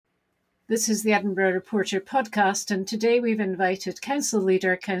This is the Edinburgh Reporter podcast, and today we've invited Council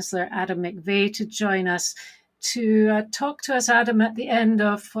Leader, Councillor Adam McVey, to join us to talk to us, Adam, at the end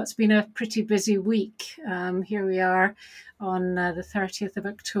of what's been a pretty busy week. Here we are on the 30th of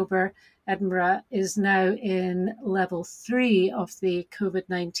October. Edinburgh is now in level 3 of the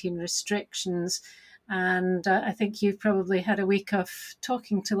COVID-19 restrictions, and I think you've probably had a week of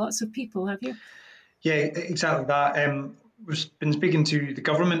talking to lots of people, have you? Yeah, exactly that. We've been speaking to the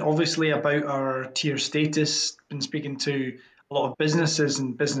government, obviously, about our tier status, been speaking to a lot of businesses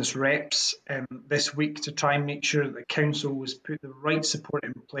and business reps this week to try and make sure that the council has put the right support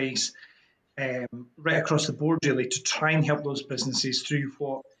in place right across the board, really, to try and help those businesses through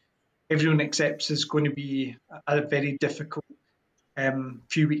what everyone accepts is going to be a very difficult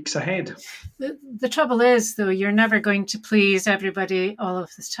few weeks ahead. The trouble is, though, you're never going to please everybody all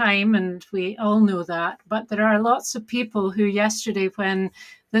of the time, and we all know that. But there are lots of people who yesterday, when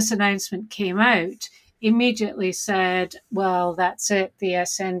this announcement came out, immediately said, well, that's it, the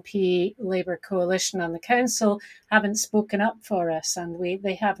SNP Labour coalition on the council haven't spoken up for us, and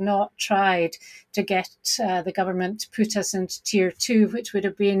they have not tried to get the government to put us into tier 2, which would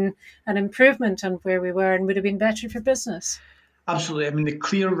have been an improvement on where we were and would have been better for business. Absolutely. I mean, the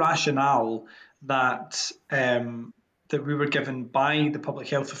clear rationale that that we were given by the public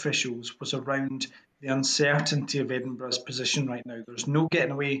health officials was around the uncertainty of Edinburgh's position right now. There's no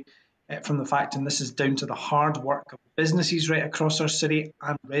getting away from the fact, and this is down to the hard work of businesses right across our city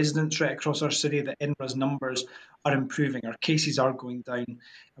and residents right across our city, that Edinburgh's numbers are improving. Our cases are going down,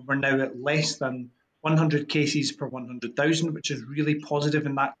 and we're now at less than 100 cases per 100,000, which is really positive,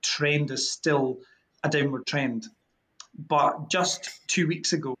 and that trend is still a downward trend. But just 2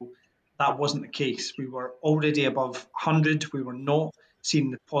 weeks ago, that wasn't the case. We were already above 100. We were not seeing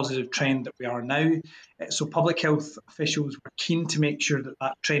the positive trend that we are now. So public health officials were keen to make sure that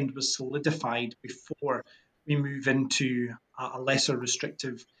that trend was solidified before we move into a lesser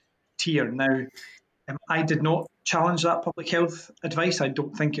restrictive tier. Now, I did not challenge that public health advice. I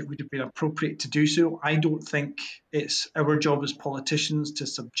don't think it would have been appropriate to do so. I don't think it's our job as politicians to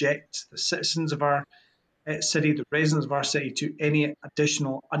subject the citizens of our city, the residents of our city, to any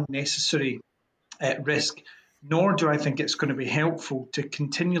additional unnecessary risk, nor do I think it's going to be helpful to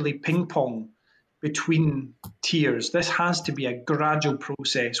continually ping pong between tiers. This has to be a gradual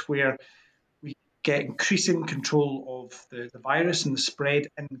process where we get increasing control of the virus and the spread,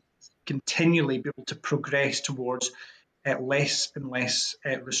 and continually be able to progress towards less and less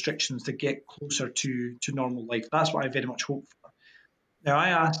restrictions to get closer to normal life. That's what I very much hope for. Now, I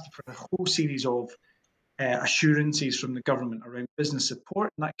asked for a whole series of assurances from the government around business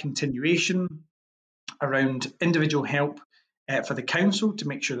support and that continuation, around individual help for the council to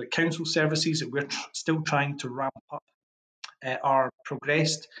make sure that council services that we're still trying to ramp up are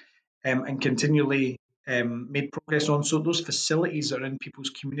progressed and continually made progress on. So those facilities that are in people's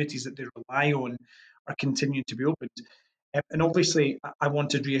communities that they rely on are continuing to be opened. And obviously, I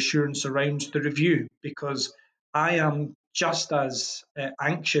wanted reassurance around the review, because I am just as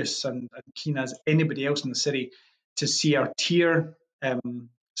anxious and keen as anybody else in the city to see our tier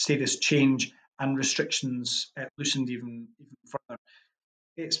status change and restrictions loosened even further.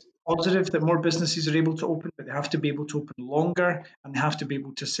 It's positive that more businesses are able to open, but they have to be able to open longer, and they have to be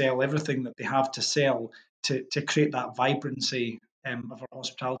able to sell everything that they have to sell to create that vibrancy of our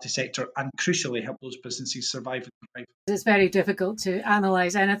hospitality sector, and crucially help those businesses survive and thrive. It's very difficult to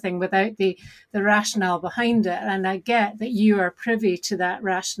analyse anything without the rationale behind it, and I get that you are privy to that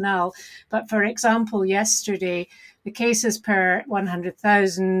rationale. But for example, yesterday, the cases per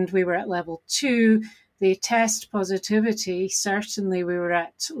 100,000, we were at level 2. The test positivity, certainly we were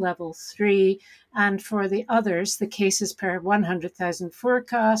at level 3. And for the others, the cases per 100,000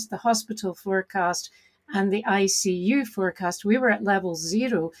 forecast, the hospital forecast, and the ICU forecast, we were at level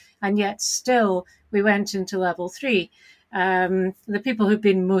 0, and yet still we went into level 3. The people who've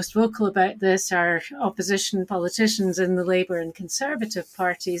been most vocal about this are opposition politicians in the Labour and Conservative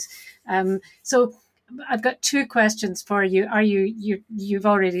parties. So I've got 2 questions for you. You've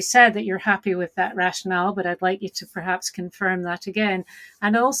already said that you're happy with that rationale, but I'd like you to perhaps confirm that again.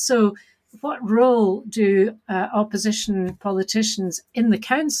 And also, what role do opposition politicians in the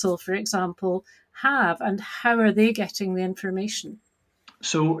council, for example, have, and how are they getting the information?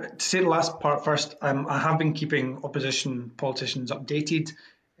 So to say the last part first, I have been keeping opposition politicians updated,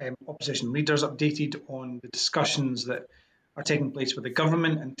 opposition leaders updated on the discussions that are taking place with the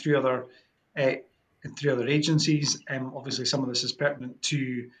government and through other agencies. Obviously, some of this is pertinent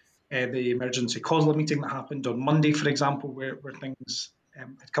to the emergency causal meeting that happened on Monday, for example, where things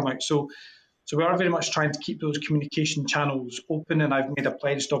had come out. So So we are very much trying to keep those communication channels open, and I've made a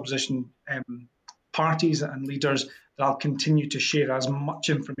pledge to opposition parties and leaders that I'll continue to share as much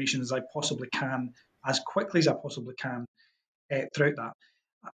information as I possibly can, as quickly as I possibly can throughout that.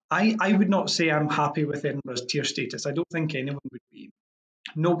 I would not say I'm happy with Edinburgh's tier status. I don't think anyone would be.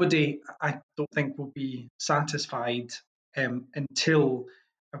 Nobody, I don't think, will be satisfied until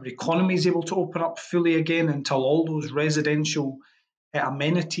our economy is able to open up fully again, until all those residential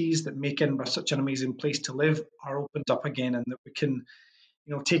amenities that make Edinburgh such an amazing place to live are opened up again, and that we can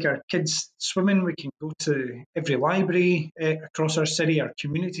take our kids swimming, we can go to every library across our city, our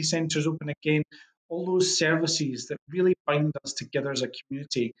community centres open again. All those services that really bind us together as a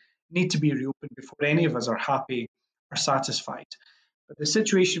community need to be reopened before any of us are happy or satisfied. But the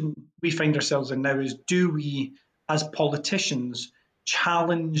situation we find ourselves in now is, do we, as politicians,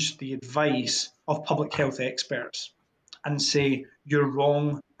 challenge the advice of public health experts and say, you're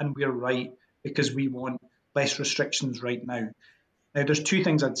wrong and we're right because we want less restrictions right now? Now, there's two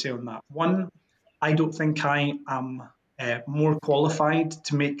things I'd say on that. One, I don't think I am more qualified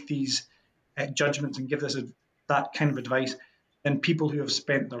to make these judgments and give that kind of advice than people who have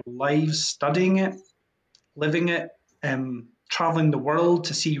spent their lives studying it, living it, traveling the world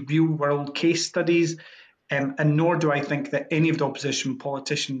to see real world case studies. And nor do I think that any of the opposition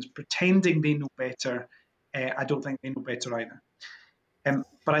politicians pretending they know better, I don't think they know better either.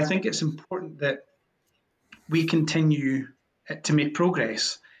 But I think it's important that we continue to make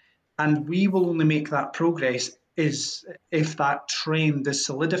progress. And we will only make that progress if that trend is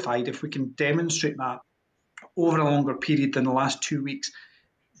solidified, if we can demonstrate that over a longer period than the last 2 weeks.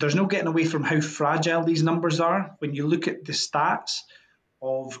 There's no getting away from how fragile these numbers are. When you look at the stats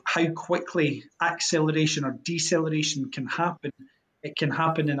of how quickly acceleration or deceleration can happen, it can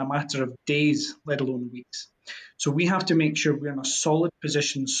happen in a matter of days, let alone weeks. So we have to make sure we're in a solid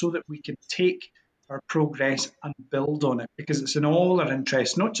position so that we can take our progress and build on it, because it's in all our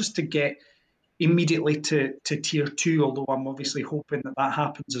interests, not just to get immediately to tier 2, although I'm obviously hoping that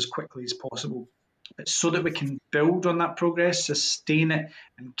happens as quickly as possible, but so that we can build on that progress, sustain it,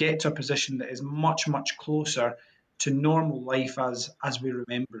 and get to a position that is much, much closer to normal life as we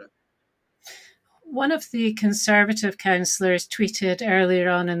remember it. One of the Conservative councillors tweeted earlier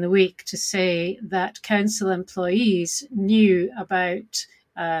on in the week to say that council employees knew about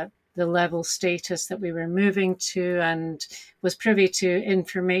the level status that we were moving to and was privy to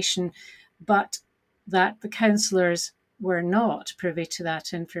information, but that the councillors were not privy to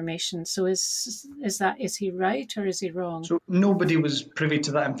that information. So is he right or is he wrong? So nobody was privy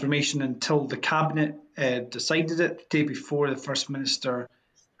to that information until the Cabinet decided it the day before the First Minister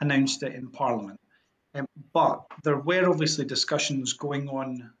announced it in Parliament. But there were obviously discussions going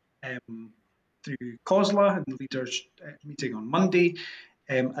on through COSLA and the leaders' meeting on Monday,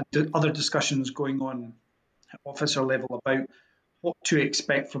 and other discussions going on at officer level about what to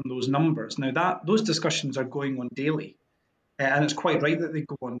expect from those numbers. Now, those discussions are going on daily, and it's quite right that they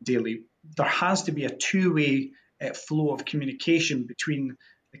go on daily. There has to be a two-way flow of communication between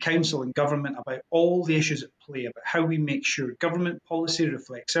the council and government about all the issues at play, about how we make sure government policy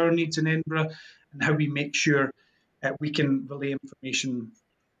reflects our needs in Edinburgh, and how we make sure we can relay information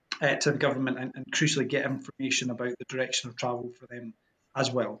to the government and crucially get information about the direction of travel for them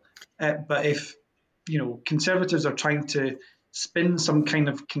as well. But if Conservatives are trying to spin some kind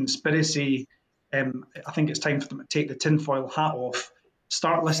of conspiracy, I think it's time for them to take the tinfoil hat off,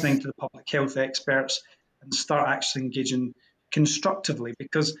 start listening to the public health experts, and start actually engaging constructively,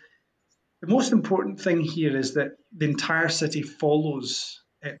 because the most important thing here is that the entire city follows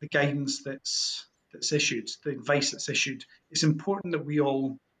the guidance that's issued, the advice that's issued. It's important that we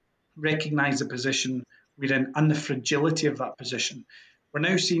all recognise the position we're in and the fragility of that position. We're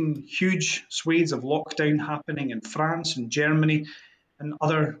now seeing huge swathes of lockdown happening in France and Germany and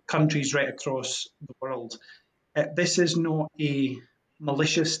other countries right across the world. This is not a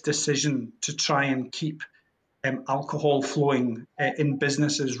malicious decision to try and keep alcohol flowing in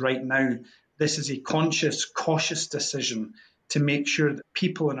businesses right now. This is a conscious, cautious decision to make sure that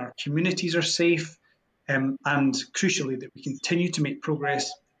people in our communities are safe, and crucially that we continue to make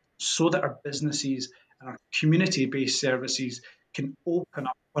progress so that our businesses and our community-based services can open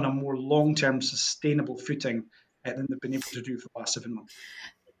up on a more long-term sustainable footing than they've been able to do for the last 7 months.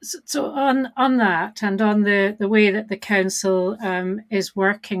 So on that and on the way that the council is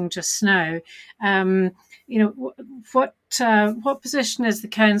working just now, what position is the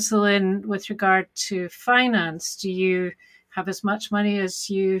council in with regard to finance? Do you have as much money as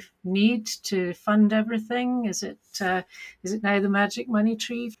you need to fund everything? Is it now the magic money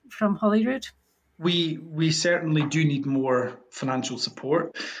tree from Holyrood? We certainly do need more financial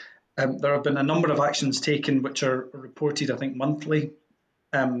support. There have been a number of actions taken which are reported, I think, monthly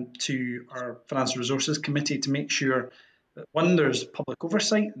to our Financial Resources Committee to make sure that, one, there's public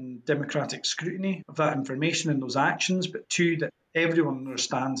oversight and democratic scrutiny of that information and those actions, but two, that everyone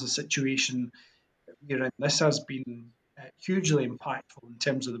understands the situation that we're in. This has been hugely impactful in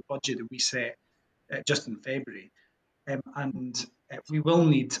terms of the budget that we set just in February. And we will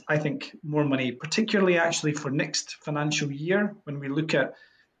need, I think, more money, particularly actually for next financial year. When we look at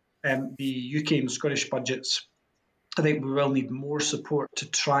the UK and Scottish budgets, I think we will need more support to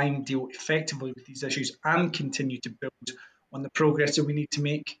try and deal effectively with these issues and continue to build on the progress that we need to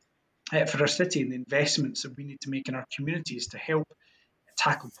make for our city and the investments that we need to make in our communities to help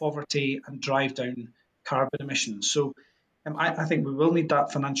tackle poverty and drive down carbon emissions. So I think we will need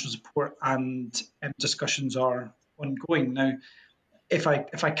that financial support, and discussions are ongoing. Now, if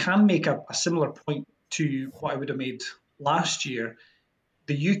I can make a similar point to what I would have made last year,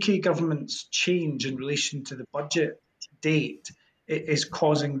 the UK government's change in relation to the budget date is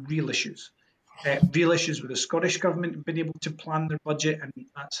causing real issues. Real issues with the Scottish government being able to plan their budget, and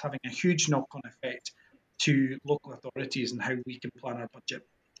that's having a huge knock-on effect to local authorities and how we can plan our budget.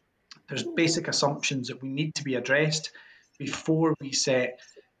 There's basic assumptions that we need to be addressed before we set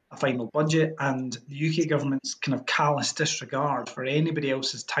a final budget, and the UK government's kind of callous disregard for anybody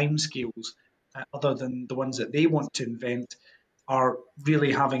else's timescales other than the ones that they want to invent are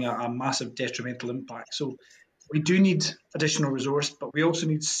really having a massive detrimental impact. So we do need additional resource, but we also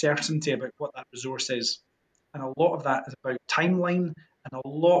need certainty about what that resource is. And a lot of that is about timeline, and a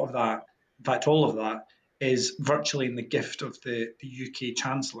lot of that, in fact, all of that, is virtually in the gift of the UK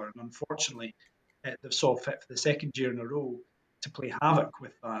Chancellor. And unfortunately, they've saw fit for the second year in a row to play havoc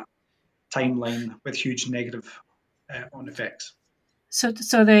with that timeline with huge negative on effects. So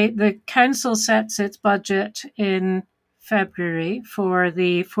the council sets its budget in February for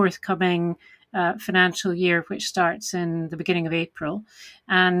the forthcoming financial year, which starts in the beginning of April.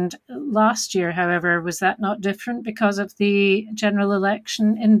 And last year, however, was that not different because of the general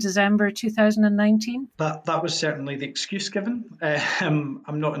election in December 2019? That was certainly the excuse given. I'm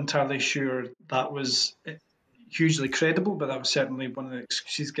not entirely sure that was hugely credible, but that was certainly one of the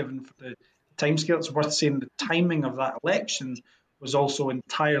excuses given for the timescale. It's worth saying the timing of that election was also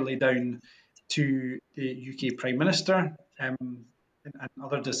entirely down to the UK Prime Minister and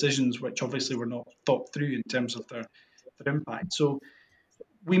other decisions which obviously were not thought through in terms of their impact. So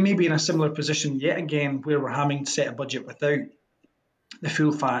we may be in a similar position yet again where we're having to set a budget without the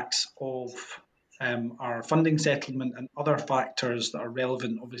full facts of our funding settlement and other factors that are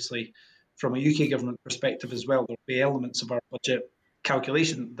relevant, obviously, from a UK government perspective as well. There'll be elements of our budget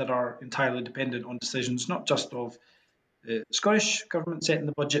calculation that are entirely dependent on decisions, not just of the Scottish government setting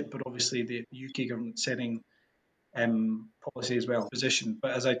the budget, but obviously the UK government setting policy as well, position.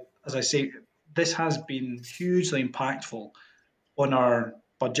 But as I say, this has been hugely impactful on our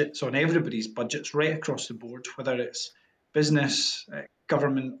budgets, on everybody's budgets, right across the board, whether it's business,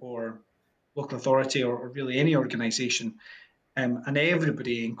 government, or local authority, or really any organisation. And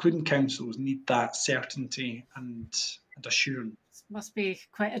everybody, including councils, need that certainty and assurance. It must be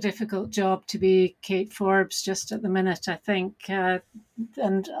quite a difficult job to be Kate Forbes just at the minute, I think.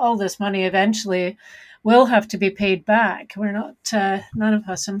 And all this money eventually will have to be paid back. We're not, none of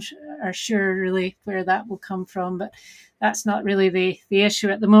us are sure really where that will come from, but that's not really the issue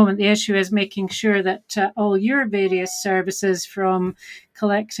at the moment. The issue is making sure that all your various services, from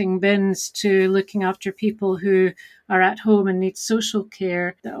collecting bins to looking after people who are at home and need social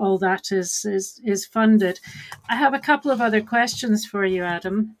care, that all that is funded. I have a couple of other questions for you,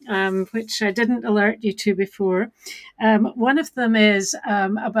 Adam, which I didn't alert you to before. One of them is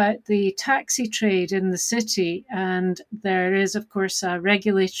about the taxi trade in the city, and there is, of course, a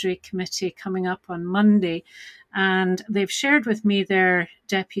regulatory committee coming up on Monday. And they've shared with me their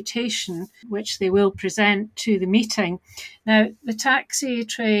deputation, which they will present to the meeting. Now, the taxi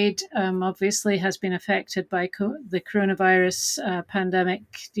trade obviously has been affected by the coronavirus pandemic,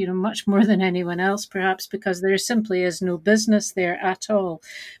 much more than anyone else, perhaps because there simply is no business there at all.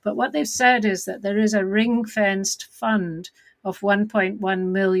 But what they've said is that there is a ring-fenced fund of £1.1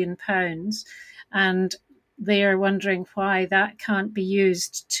 million, and they are wondering why that can't be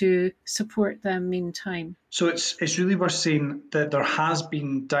used to support them meantime. So it's really worth saying that there has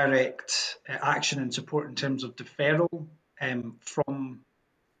been direct action and support in terms of deferral from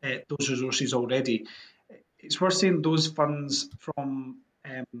those resources already. It's worth saying those funds from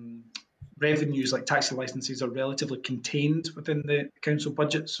revenues like taxi licences are relatively contained within the council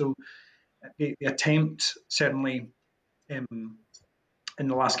budget. So the attempt, certainly in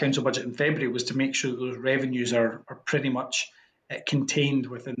the last council budget in February, was to make sure that those revenues are pretty much contained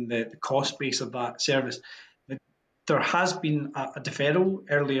within the cost base of that service. There has been a deferral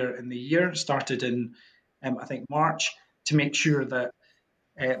earlier in the year, started in I think March, to make sure that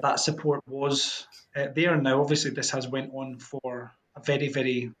that support was there. Now, obviously, this has went on for a very,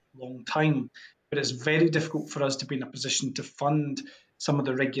 very long time, but it's very difficult for us to be in a position to fund some of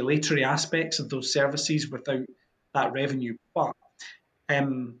the regulatory aspects of those services without that revenue. But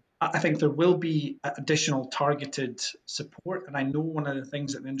I think there will be additional targeted support, and I know one of the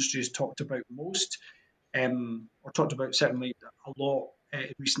things that the industry has talked about most, or talked about certainly a lot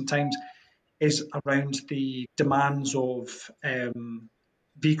in recent times, is around the demands of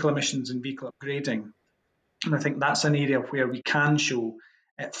vehicle emissions and vehicle upgrading. And I think that's an area where we can show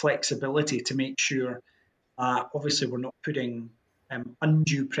flexibility to make sure obviously we're not putting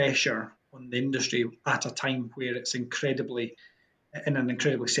undue pressure on the industry at a time where it's in an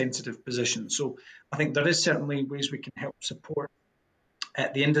incredibly sensitive position. So I think there is certainly ways we can help support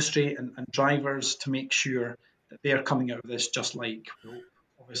the industry and drivers to make sure that they are coming out of this just like we hope,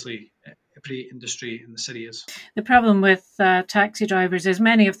 obviously, every industry in the city is. The problem with taxi drivers is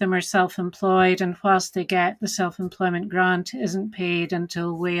many of them are self-employed, and whilst they get the self-employment grant, it isn't paid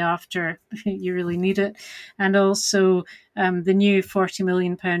until way after you really need it. And also the new £40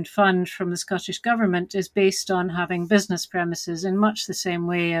 million fund from the Scottish Government is based on having business premises in much the same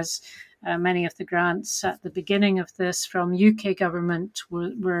way as many of the grants at the beginning of this from UK government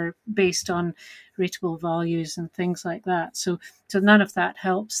were based on rateable values and things like that. So none of that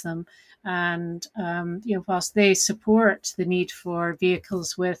helps them. And whilst they support the need for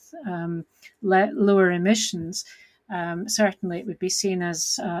vehicles with lower emissions, certainly it would be seen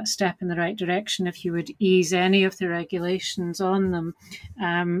as a step in the right direction if you would ease any of the regulations on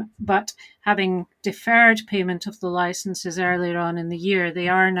them. But having deferred payment of the licenses earlier on in the year, they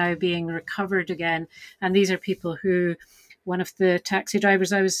are now being recovered again. And these are people who, one of the taxi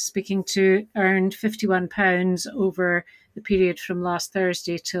drivers I was speaking to earned £51 over the period from last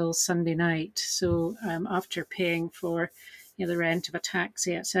Thursday till Sunday night. So after paying for the rent of a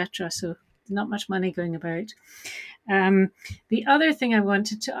taxi, etc. So not much money going about. The other thing I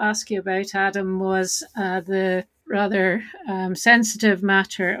wanted to ask you about, Adam, was the rather sensitive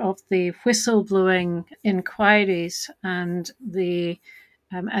matter of the whistleblowing inquiries and the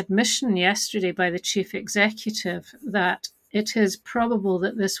admission yesterday by the chief executive that it is probable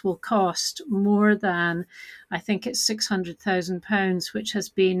that this will cost more than, I think it's £600,000,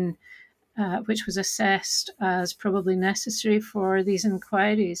 which was assessed as probably necessary for these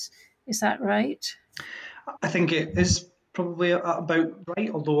inquiries. Is that right? I think it is probably about right,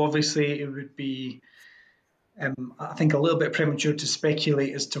 although obviously it would be, I think, a little bit premature to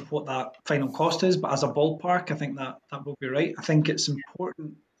speculate as to what that final cost is, but as a ballpark, I think that will be right. I think it's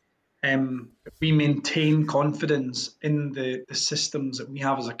important that we maintain confidence in the systems that we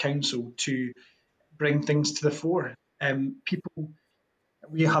have as a council to bring things to the fore.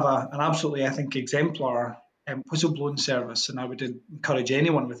 We have an absolutely, I think, exemplar whistleblowing service, and I would encourage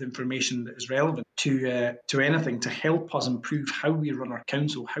anyone with information that is relevant to anything to help us improve how we run our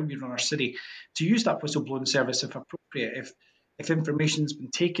council, how we run our city, to use that whistleblowing service if appropriate. If information's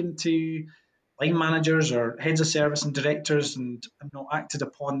been taken to line managers or heads of service and directors and not acted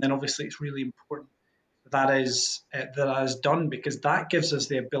upon, then obviously it's really important that is done, because that gives us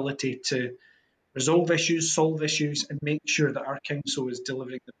the ability to resolve issues, solve issues, and make sure that our council is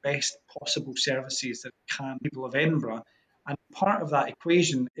delivering the best possible services that it can to people of Edinburgh. And part of that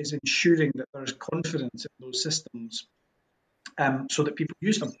equation is ensuring that there is confidence in those systems so that people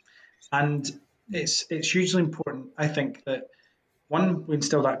use them. And it's hugely important, I think, that one, we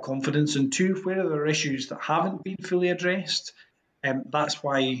instill that confidence, and two, where there are issues that haven't been fully addressed, that's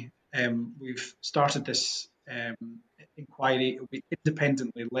why we've started this inquiry. It will be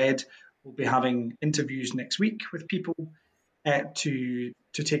independently led. We'll be having interviews next week with people to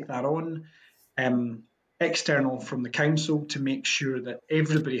take that on, external from the council, to make sure that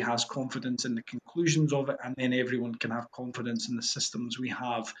everybody has confidence in the conclusions of it, and then everyone can have confidence in the systems we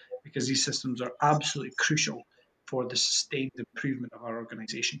have, because these systems are absolutely crucial for the sustained improvement of our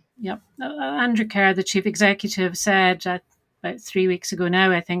organisation. Yep. Andrew Kerr, the chief executive, said about 3 weeks ago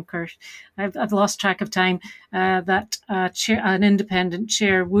now, I think, or I've lost track of time, that an independent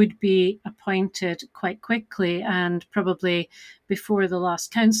chair would be appointed quite quickly, and probably before the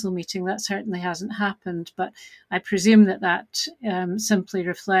last council meeting. That certainly hasn't happened, but I presume that simply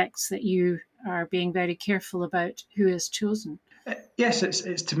reflects that you are being very careful about who is chosen. Yes,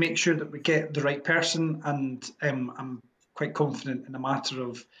 it's to make sure that we get the right person, and I'm quite confident in a matter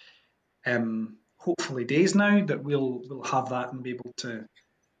of hopefully days now that we'll have that and be able to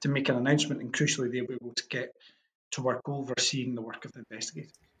make an announcement, and crucially they'll be able to get work overseeing the work of the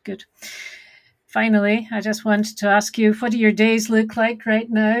investigator. Good. Finally, I just wanted to ask you, what do your days look like right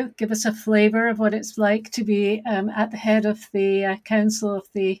now? Give us a flavour of what it's like to be at the head of the council of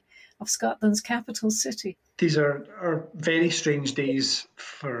Scotland's capital city. These are very strange days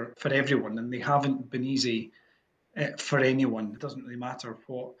for everyone, and they haven't been easy for anyone. It doesn't really matter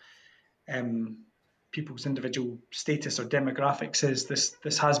what people's individual status or demographics is.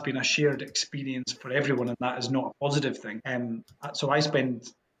 This has been a shared experience for everyone, and that is not a positive thing. So I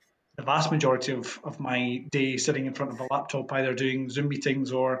spend the vast majority of my day sitting in front of a laptop, either doing Zoom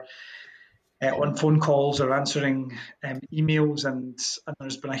meetings or on phone calls or answering emails, and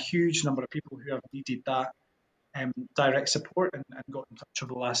there's been a huge number of people who have needed that direct support and got in touch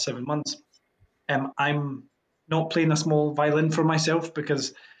over the last 7 months. I'm not playing a small violin for myself,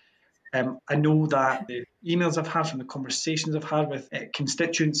 because I know that the emails I've had from the conversations I've had with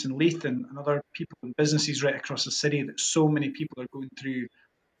constituents in Leith and other people and businesses right across the city, that so many people are going through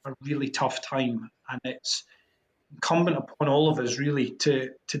a really tough time, and it's incumbent upon all of us really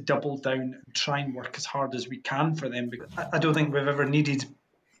to double down and try and work as hard as we can for them, because I don't think we've ever needed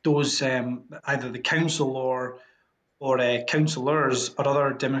those either the council or councillors or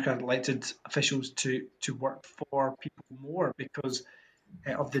other democratic elected officials to work for people more, because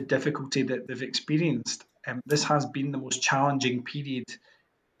of the difficulty that they've experienced. This has been the most challenging period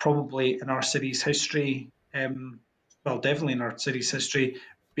probably in our city's history, well, definitely in our city's history,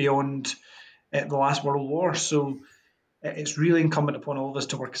 beyond the last World War. So it's really incumbent upon all of us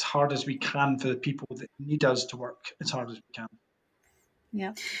to work as hard as we can for the people that need us to work as hard as we can.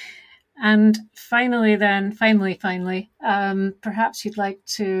 Yeah. And finally, perhaps you'd like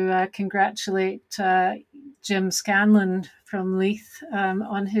to congratulate Jim Scanlon from Leith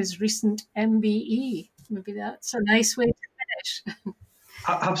on his recent MBE. Maybe that's a nice way to finish.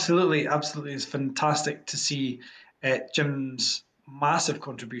 Absolutely. It's fantastic to see Jim's massive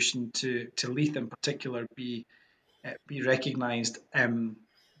contribution to Leith in particular be recognised.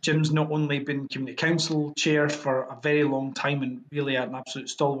 Jim's not only been community council chair for a very long time and really an absolute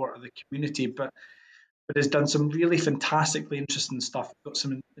stalwart of the community, but has done some really fantastically interesting stuff. Got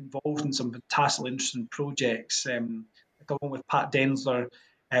some involved in some fantastically interesting projects, along with Pat Densler,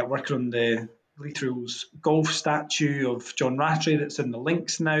 working on the Leith Rules golf statue of John Rattray that's in the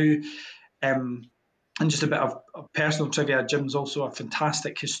links now. And just a bit of personal trivia, Jim's also a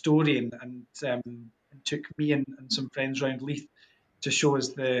fantastic historian, and took me and some friends around Leith to show us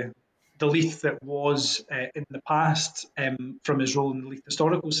the Leith that was in the past, from his role in the Leith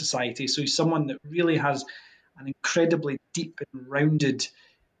Historical Society. So he's someone that really has an incredibly deep and rounded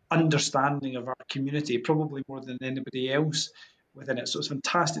understanding of our community, probably more than anybody else within it. So it's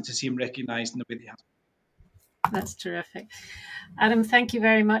fantastic to see him recognised in the way that he has. That's terrific. Adam, thank you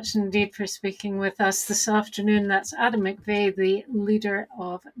very much indeed for speaking with us this afternoon. That's Adam McVey, the leader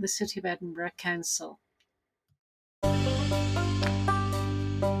of the City of Edinburgh Council.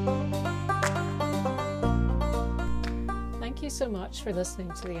 Thank you so much for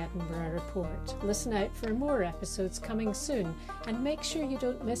listening to the Edinburgh Report. Listen out for more episodes coming soon, and make sure you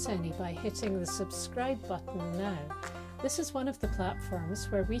don't miss any by hitting the subscribe button now. This is one of the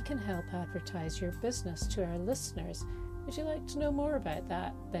platforms where we can help advertise your business to our listeners. Would you like to know more about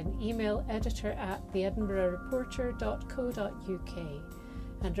that? Then email editor@theedinburghreporter.co.uk.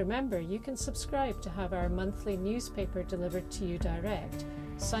 And remember, you can subscribe to have our monthly newspaper delivered to you direct.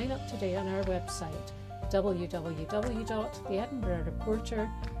 Sign up today on our website,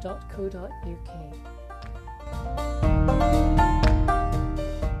 www.theedinburghreporter.co.uk.